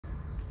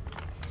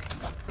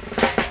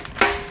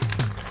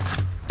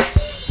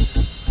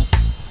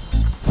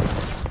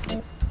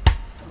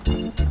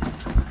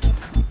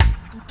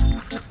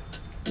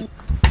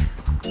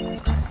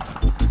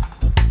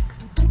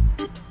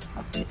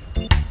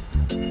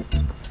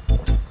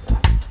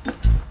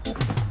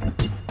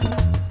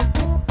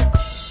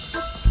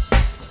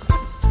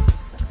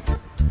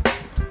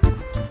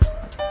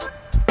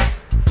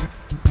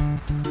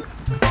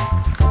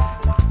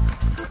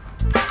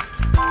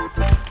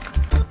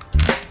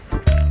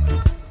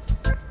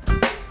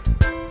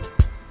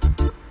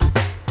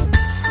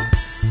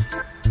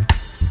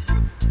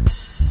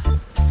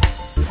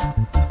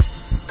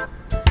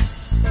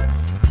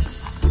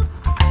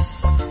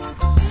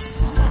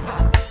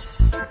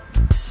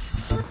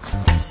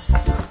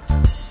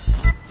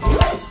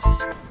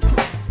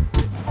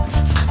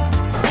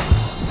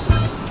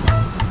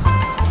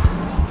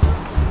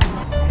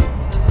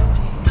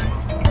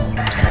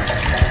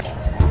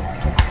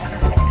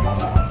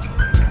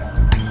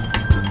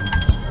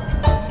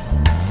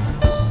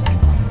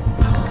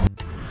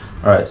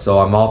Alright, so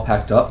I'm all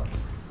packed up,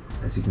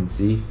 as you can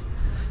see,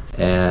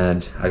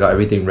 and I got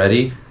everything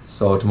ready.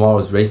 So tomorrow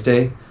is race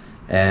day,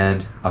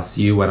 and I'll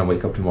see you when I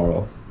wake up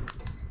tomorrow.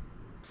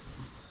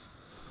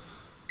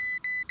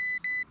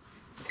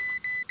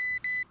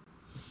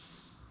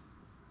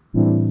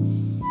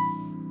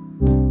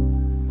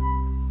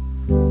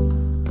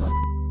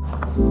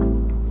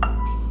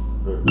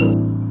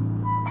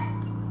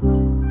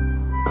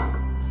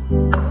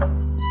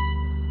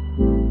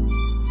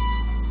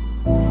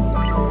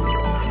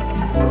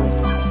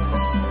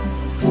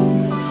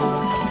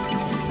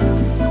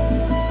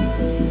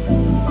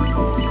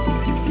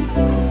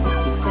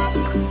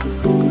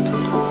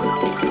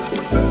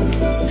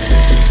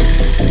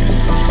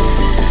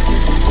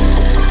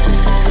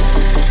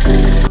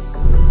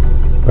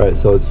 Alright,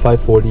 so it's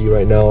 5:40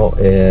 right now,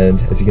 and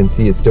as you can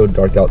see, it's still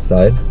dark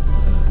outside.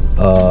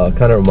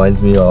 Kind of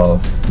reminds me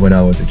of when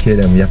I was a kid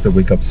and we have to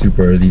wake up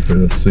super early for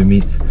the swim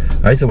meets.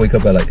 I used to wake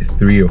up at like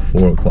 3 or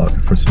 4 o'clock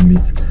for swim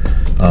meets.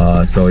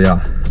 So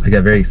yeah, I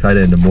get very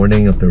excited in the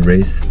morning of the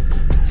race.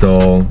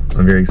 So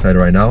I'm very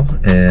excited right now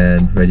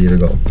and ready to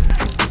go.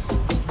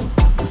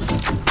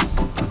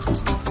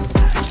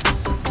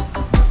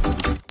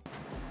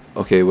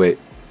 Okay, wait.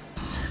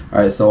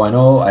 Alright, so I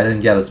know I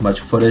didn't get as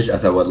much footage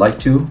as I would like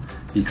to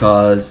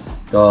because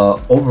the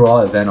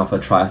overall event of a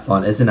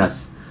triathlon isn't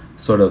as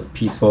sort of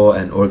peaceful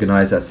and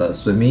organized as a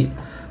swim meet.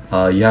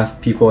 You have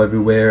people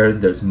everywhere,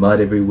 there's mud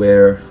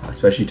everywhere,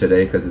 especially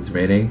today because it's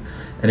raining.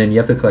 And then you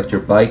have to collect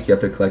your bike, you have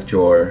to collect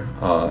your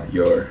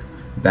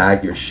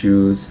bag, your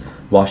shoes,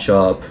 wash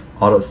up,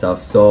 all that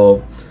stuff.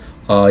 So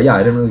yeah,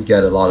 I didn't really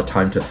get a lot of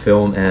time to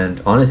film,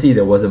 and honestly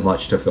there wasn't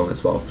much to film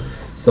as well.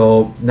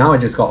 So now I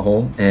just got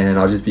home and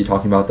I'll just be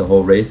talking about the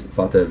whole race,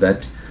 about the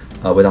event,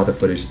 without the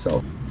footage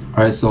itself.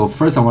 Alright, so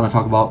first I want to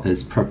talk about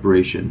is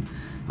preparation.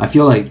 I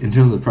feel like in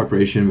terms of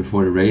preparation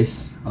before the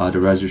race, the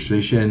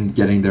registration,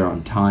 getting there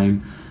on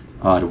time,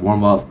 the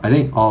warm-up, I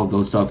think all of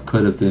those stuff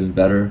could have been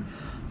better.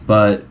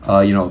 But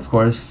you know, of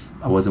course,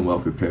 I wasn't well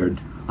prepared.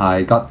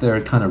 I got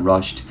there kind of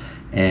rushed,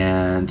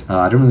 and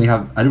I didn't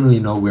really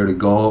know where to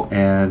go,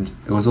 and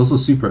it was also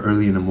super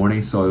early in the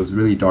morning, so it was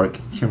really dark,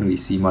 can't really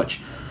see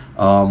much.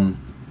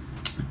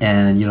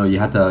 And you know, you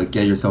had to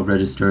get yourself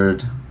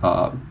registered,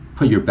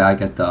 put your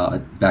bag at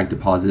the bag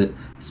deposit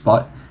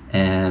spot,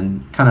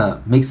 and kind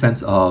of make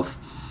sense of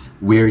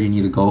where you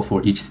need to go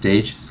for each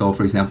stage. So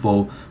for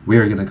example, where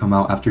you're going to come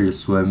out after your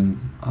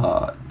swim,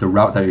 the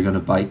route that you're going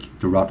to bike,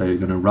 the route that you're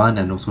going to run,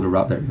 and also the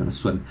route that you're going to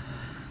swim.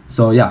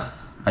 So yeah,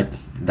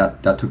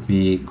 that took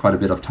me quite a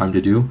bit of time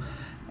to do.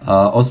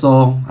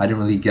 Also, I didn't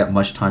really get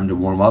much time to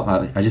warm up.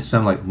 I just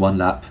swam like 1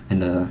 lap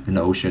in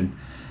the ocean.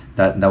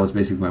 That was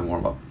basically my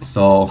warm-up.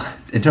 So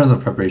in terms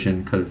of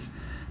preparation, could have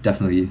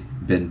definitely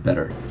been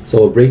better.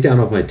 So a breakdown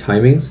of my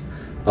timings.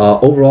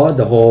 Overall,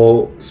 the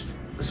whole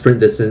sprint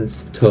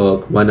distance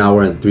took 1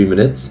 hour and 3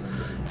 minutes,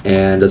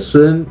 and the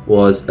swim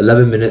was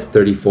 11 minute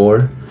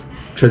 34.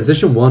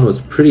 Transition 1 was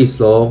pretty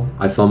slow.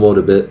 I fumbled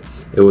a bit.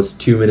 It was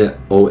 2 minute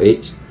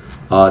 08.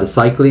 The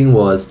cycling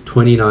was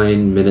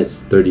 29 minutes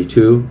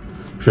 32.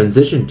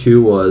 Transition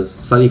 2 was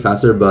slightly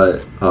faster,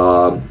 but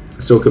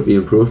still could be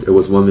improved. It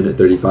was 1 minute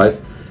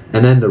 35.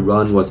 And then the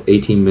run was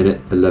 18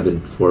 minute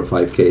 11 for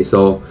 5K.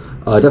 So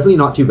definitely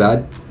not too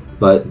bad,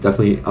 but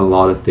definitely a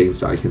lot of things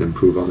that I can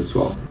improve on as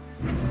well.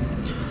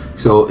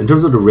 So in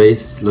terms of the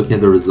race, looking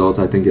at the results,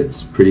 I think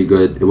it's pretty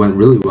good. It went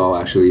really well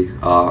actually,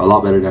 a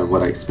lot better than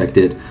what I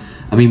expected.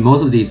 I mean,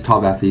 most of these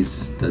top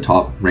athletes, the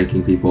top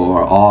ranking people,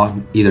 are all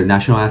either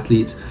national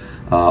athletes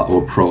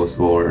or pros,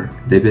 or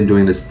they've been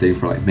doing this thing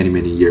for like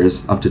many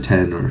years, up to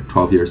 10 or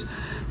 12 years.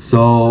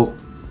 So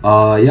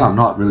yeah, I'm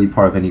not really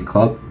part of any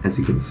club, as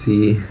you can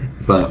see,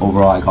 but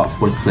overall I got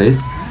 4th place.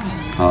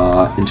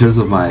 In terms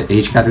of my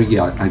age category,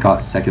 I got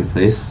 2nd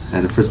place,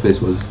 and the 1st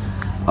place was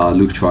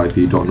Luke Choi. If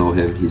you don't know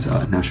him, he's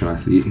a national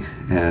athlete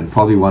and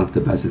probably one of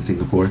the best in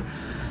Singapore.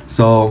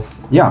 So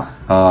yeah,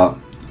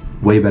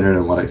 way better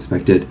than what I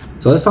expected.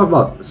 So let's talk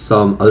about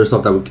some other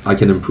stuff that I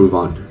can improve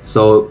on.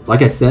 So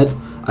like I said,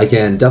 I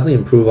can definitely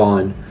improve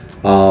on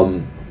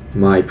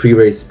my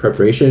pre-race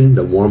preparation,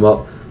 the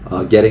warm-up,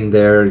 getting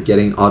there,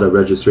 getting out of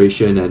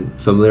registration, and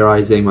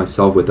familiarizing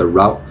myself with the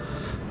route.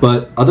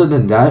 But other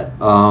than that,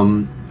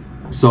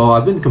 so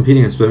I've been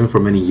competing in swimming for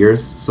many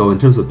years, so in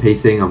terms of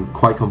pacing, I'm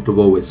quite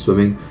comfortable with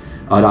swimming.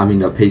 I mean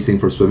the pacing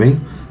for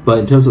swimming. But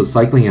in terms of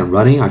cycling and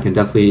running, I can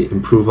definitely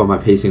improve on my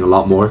pacing a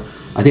lot more.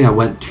 I think I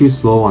went too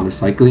slow on the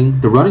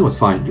cycling. The running was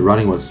fine, the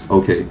running was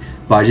okay,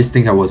 but I just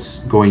think I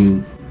was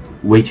going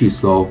way too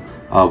slow,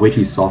 way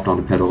too soft on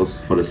the pedals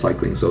for the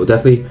cycling. So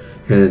definitely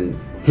can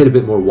hit a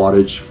bit more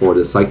wattage for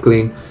the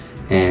cycling.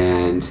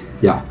 And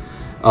yeah,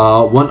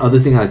 one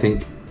other thing I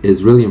think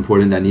is really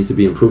important that needs to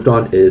be improved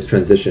on is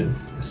transition.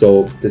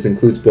 So this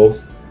includes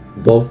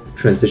both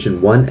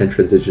transition 1 and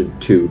transition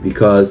 2,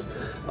 because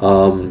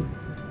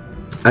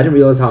I didn't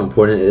realize how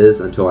important it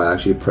is until I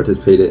actually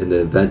participated in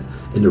the event,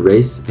 in the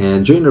race.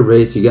 And during the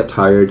race you get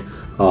tired,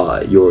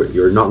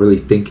 you're not really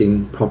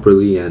thinking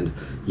properly, and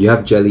you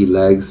have jelly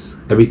legs,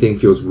 everything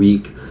feels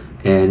weak,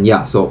 And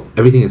yeah, so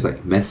everything is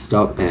like messed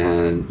up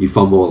and you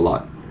fumble a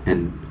lot,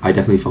 and I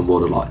definitely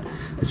fumbled a lot,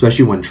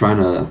 especially when trying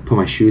to put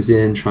my shoes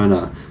in, trying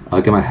to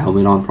get my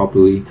helmet on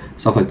properly,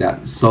 stuff like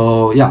that.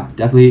 So yeah,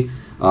 definitely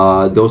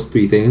those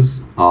 3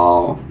 things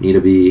I'll need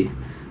to be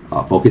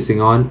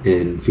focusing on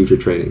in future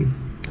training.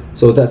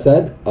 So with that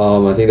said,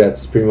 I think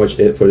that's pretty much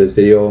it for this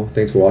video.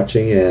 Thanks for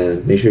watching,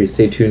 and make sure you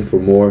stay tuned for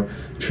more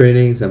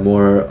trainings and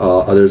more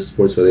other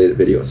sports related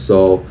videos.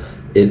 So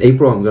in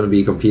April, I'm going to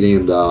be competing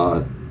in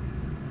the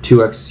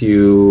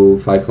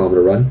 2XU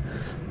 5-kilometer run,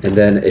 and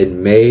then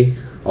in May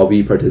I'll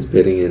be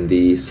participating in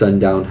the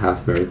Sundown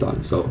Half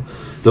Marathon. So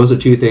those are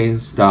 2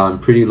 things that I'm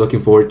pretty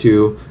looking forward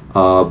to,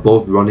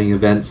 both running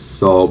events.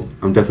 So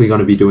I'm definitely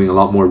going to be doing a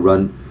lot more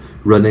running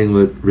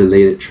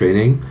related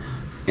training.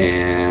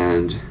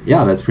 And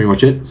yeah, that's pretty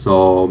much it.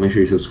 So make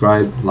sure you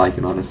subscribe, like,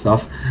 and all that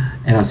stuff,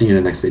 and I'll see you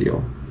in the next video.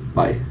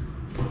 Bye.